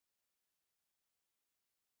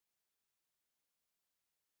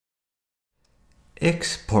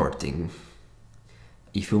Exporting.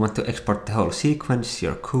 If you want to export the whole sequence,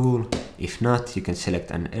 you're cool. If not, you can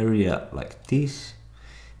select an area like this.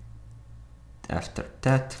 After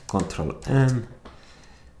that, Ctrl M,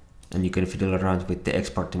 and you can fiddle around with the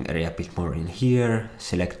exporting area a bit more in here.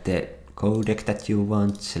 Select the codec that you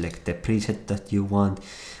want, select the preset that you want.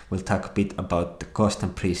 We'll talk a bit about the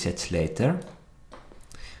custom presets later.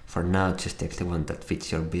 For now, just take the one that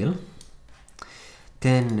fits your bill.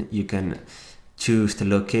 Then you can choose the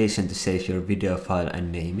location to save your video file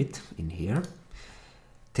and name it in here.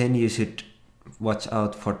 Then you should watch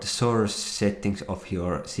out for the source settings of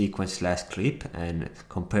your sequence/clip and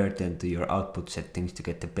compare them to your output settings to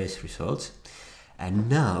get the best results. And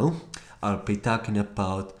now I'll be talking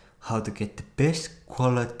about how to get the best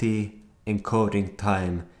quality encoding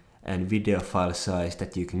time and video file size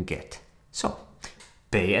that you can get. So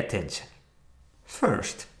pay attention.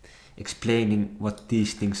 First, explaining what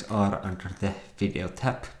these things are under the video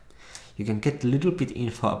tab. You can get a little bit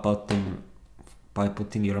info about them by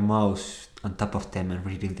putting your mouse on top of them and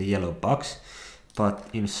reading the yellow box, but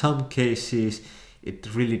in some cases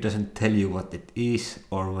it really doesn't tell you what it is,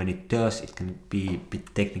 or when it does it can be a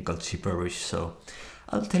bit technical gibberish, so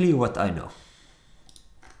I'll tell you what I know.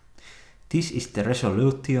 This is the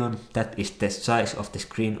resolution, that is the size of the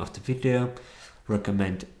screen of the video.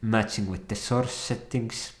 Recommend matching with the source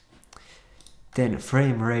settings. Then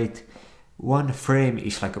frame rate. One frame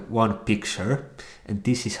is like one picture, and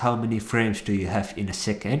this is how many frames do you have in a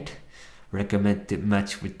second. Recommend to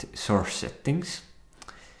match with source settings.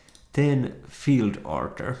 Then field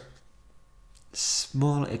order.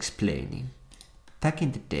 Small explaining. Back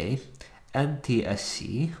in the day,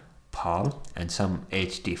 NTSC, PAL and some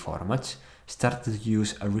HD formats started to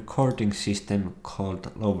use a recording system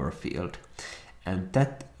called lower field, and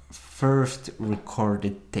that first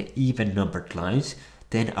recorded the even numbered lines,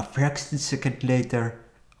 then a fraction second later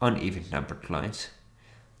uneven numbered lines.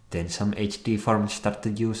 Then some HD formats started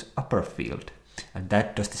to use upper field, and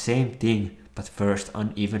that does the same thing, but first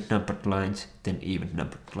uneven numbered lines, then even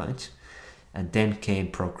numbered lines. And then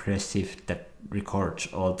came progressive, that records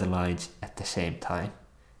all the lines at the same time.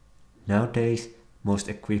 Nowadays, most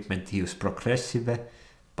equipment use progressive,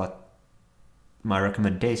 but my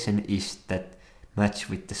recommendation is that match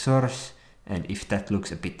with the source, and if that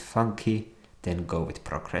looks a bit funky, then go with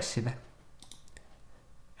progressive.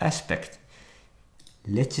 Aspect.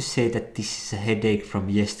 Let's just say that this is a headache from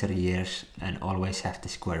yesteryears and always have the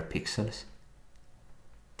square pixels.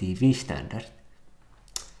 TV standard.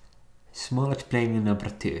 Small explaining number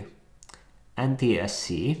 2.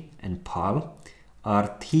 NTSC and PAL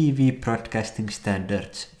are TV broadcasting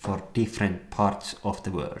standards for different parts of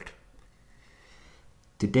the world.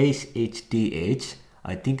 Today's HD age,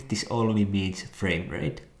 I think this only means frame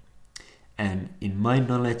rate. And in my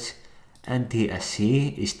knowledge,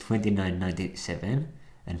 NTSC is $29.97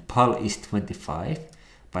 and PAL is $25,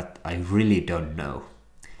 but I really don't know.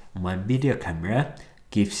 My video camera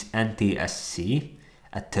gives NTSC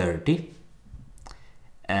a 30,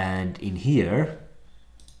 and in here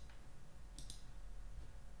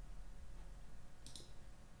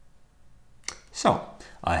so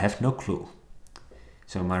I have no clue.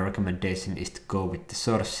 So my recommendation is to go with the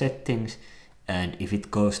source settings, and if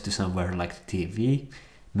it goes to somewhere like TV,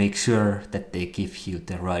 make sure that they give you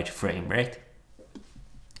the right frame rate.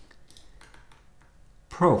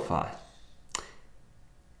 Profile.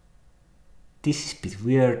 This is a bit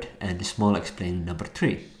weird, and a small explaining number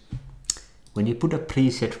 3. When you put a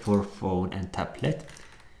preset for phone and tablet,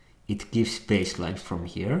 it gives baseline from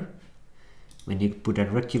here. When you put a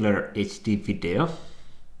regular HD video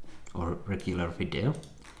or regular video,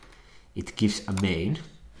 it gives a main.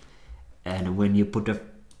 And when you put a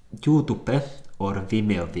YouTube or a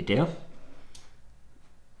Vimeo video,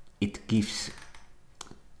 it gives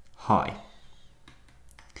high.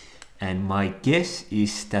 And my guess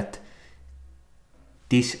is that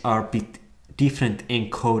these are a bit different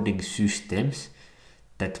encoding systems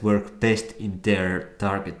that work best in their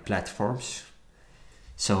target platforms.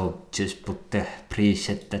 So just put the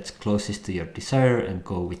preset that's closest to your desire and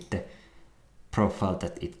go with the profile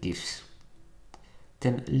that it gives.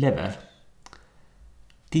 Then level.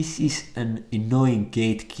 This is an annoying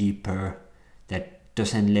gatekeeper that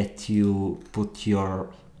doesn't let you put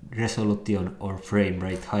your resolution or frame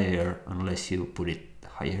rate higher unless you put it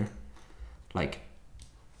higher. Like,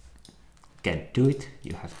 can't do it,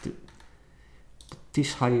 you have to put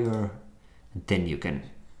this higher and then you can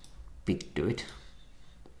do it.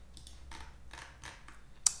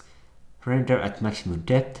 Render at maximum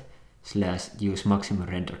depth / use maximum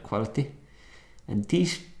render quality, and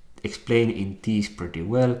these explain in these pretty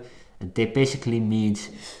well, and they basically means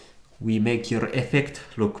we make your effect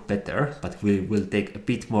look better, but we will take a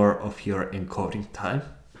bit more of your encoding time.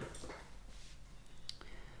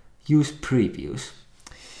 Use previews.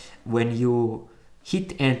 When you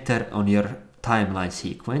hit enter on your timeline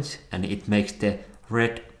sequence and it makes the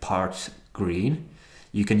red parts green,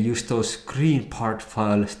 you can use those green part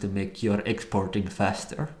files to make your exporting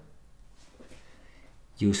faster.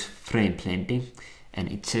 Use frame blending,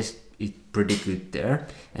 and it says it's pretty good there,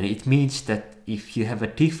 and it means that if you have a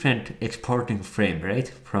different exporting frame rate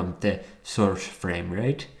from the source frame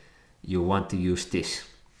rate, you want to use this.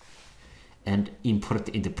 And import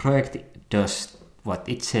in the project does what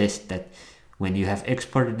it says, that when you have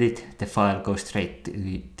exported it, the file goes straight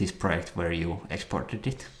to this project where you exported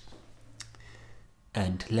it.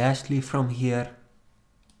 And lastly from here,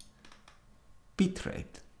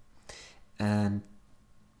 bitrate. And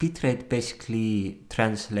bitrate basically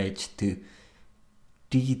translates to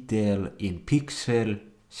detail in pixel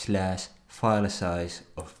 / file size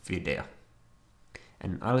of video.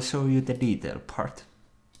 And I'll show you the detail part.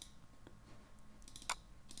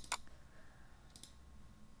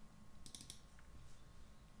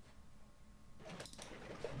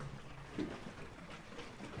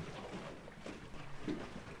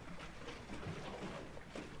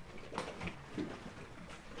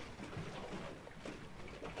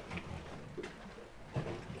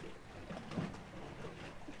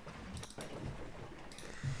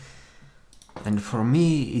 And for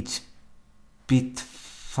me, it's a bit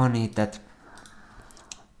funny that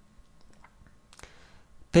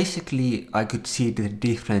basically I could see the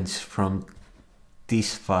difference from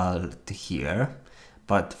this file to here,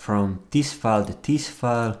 but from this file to this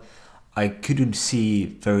file, I couldn't see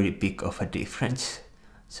very big of a difference.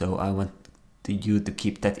 So I want you to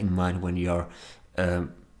keep that in mind when you're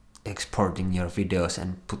exporting your videos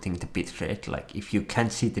and putting the bitrate. Like, if you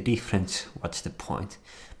can't see the difference, what's the point?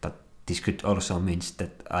 But this could also mean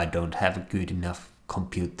that I don't have a good enough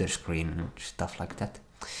computer screen and stuff like that.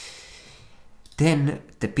 Then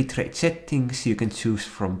the bitrate settings, you can choose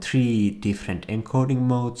from 3 different encoding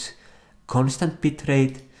modes. Constant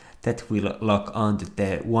bitrate, that will lock onto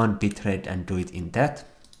the 1 bitrate and do it in that.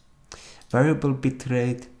 Variable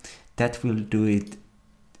bitrate, that will do it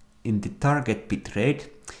in the target bitrate,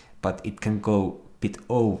 but it can go a bit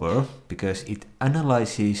over because it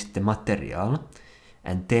analyzes the material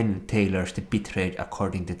and then tailors the bitrate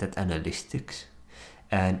according to that analytics.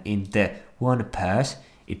 And in the 1 pass,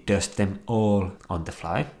 it does them all on the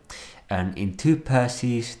fly. And in 2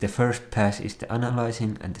 passes, the first pass is the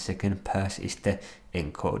analyzing and the second pass is the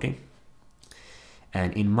encoding.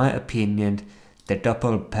 And in my opinion, the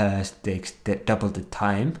double pass takes double the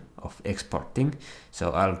time of exporting,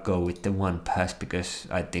 so I'll go with the 1 pass because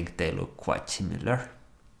I think they look quite similar.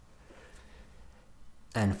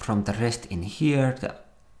 And from the rest in here, the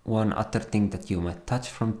one other thing that you might touch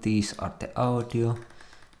from these are the audio.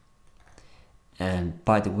 And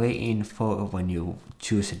by the way info, when you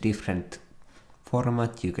choose a different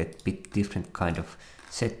format, you get a bit different kind of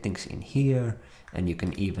settings in here, and you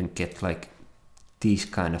can even get like these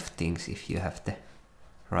kind of things if you have the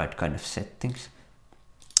right kind of settings.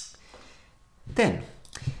 Then,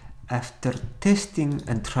 after testing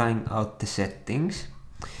and trying out the settings,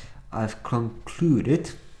 I've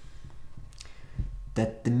concluded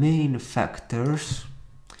that the main factors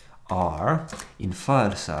are in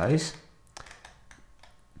file size,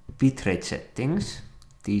 bitrate settings,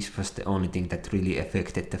 this was the only thing that really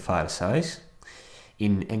affected the file size.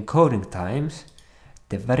 In encoding times,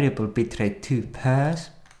 the variable bitrate to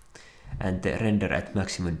pass and the render at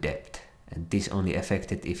maximum depth, and this only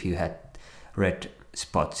affected if you had red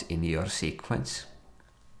spots in your sequence.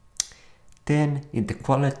 Then in the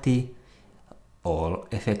quality, all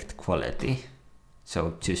effect quality.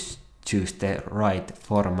 So just choose the right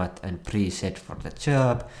format and preset for the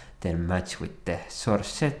job, then match with the source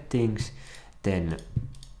settings, then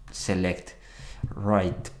select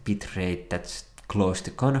right bitrate that's close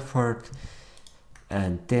to comfort,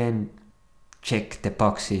 and then check the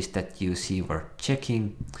boxes that you see were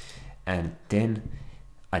checking, and then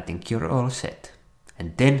I think you're all set.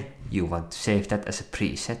 And then you want to save that as a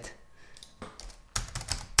preset,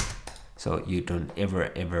 so you don't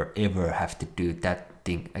ever have to do that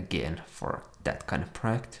thing again for that kind of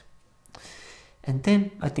project. And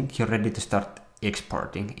then I think you're ready to start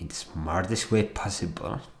exporting in the smartest way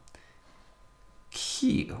possible.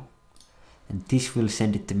 Here. And this will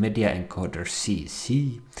send it to Media Encoder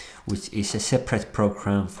CC, which is a separate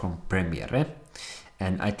program from Premiere.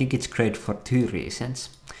 And I think it's great for 2 reasons.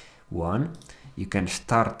 One, you can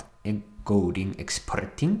start encoding,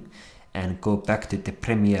 exporting, and go back to the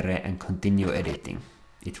Premiere and continue editing.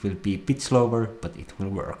 It will be a bit slower, but it will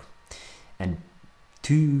work. And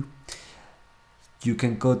 2, you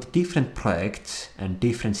can go to different projects and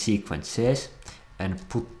different sequences and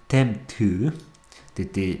put them to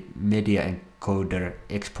the media encoder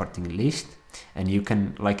exporting list, and you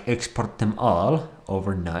can like export them all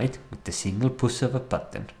overnight with the single push of a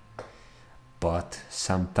button. But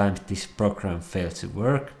sometimes this program fails to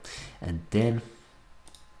work, and then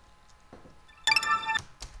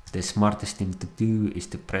the smartest thing to do is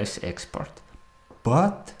to press export.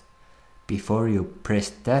 But before you press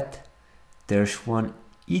that, there's one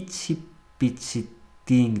itsy bitsy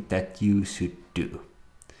thing that you should do.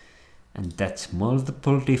 And that's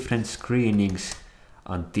multiple different screenings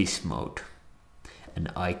on this mode.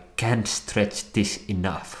 And I can't stretch this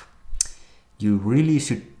enough. You really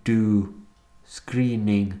should do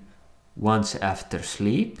screening once after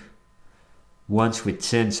sleep, once with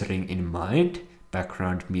censoring in mind,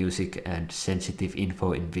 background music and sensitive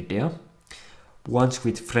info in video, once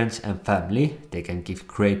with friends and family, they can give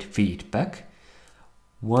great feedback,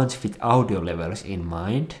 once with audio levels in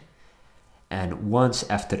mind, and once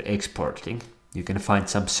after exporting. You can find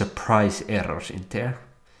some surprise errors in there.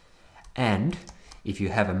 And if you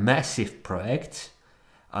have a massive project,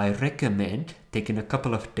 I recommend taking a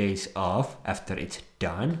couple of days off after it's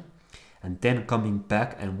done and then coming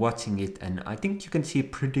back and watching it, and I think you can see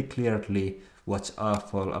pretty clearly what's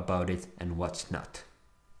awful about it and what's not.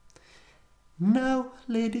 Now,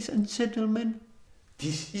 ladies and gentlemen,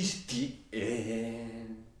 this is the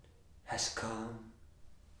end. Has come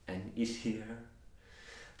and is here.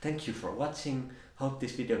 Thank you for watching. Hope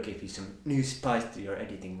this video gave you some new spice to your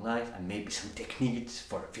editing life and maybe some techniques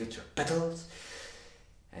for future battles.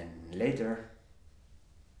 And later